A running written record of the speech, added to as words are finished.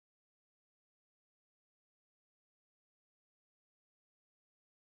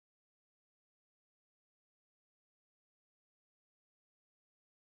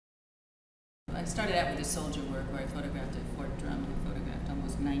I started out with the soldier work where I photographed at Fort Drum. I photographed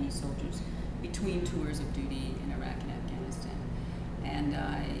almost 90 soldiers between tours of duty in Iraq and Afghanistan. And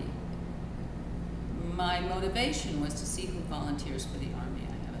my motivation was to see who volunteers for the Army.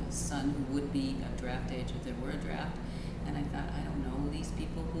 I have a son who would be of draft age if there were a draft. And I thought, I don't know these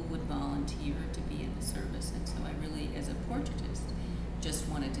people who would volunteer to be in the service. And so I really, as a portraitist, just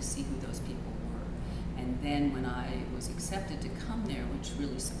wanted to see who those people were. And then when I was accepted to come there, which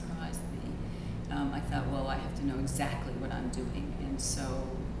really surprised me, I thought, well, I have to know exactly what I'm doing. And so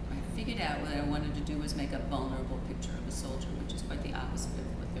I figured out what I wanted to do was make a vulnerable picture of a soldier, which is quite the opposite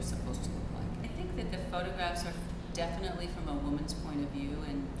of what they're supposed to look like. I think that the photographs are definitely from a woman's point of view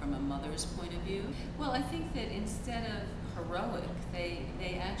and from a mother's point of view. Well, I think that instead of heroic, they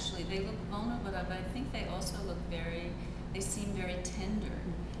look vulnerable, but I think they also look they seem very tender.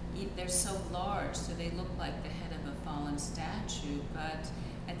 They're so large, so they look like the head of a fallen statue, but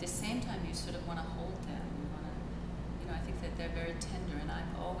at the same time you sort of want to hold them. I think that they're very tender, and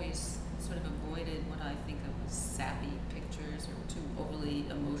I've always sort of avoided what I think of as sappy pictures or too overly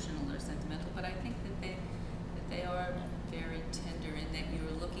emotional or sentimental, but I think that they are very tender in that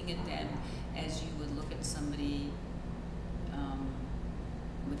you're looking at them as you would look at somebody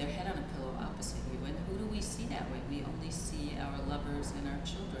with their head on a pillow opposite you. And who do we see that way? We only see our lovers and our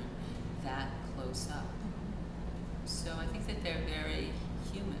children that close up. So I think that they're very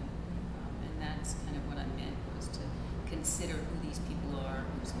human, and that's kind of what I meant, was to consider who these people are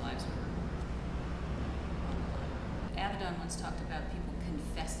whose lives are on the line. Avedon once talked about people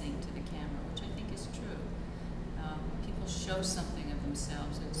confessing to the camera, which I think is true. People show something of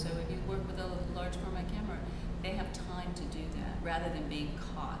themselves, and so if you work with a large format camera, they have time to do that rather than being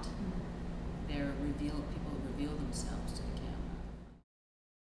caught. People reveal themselves to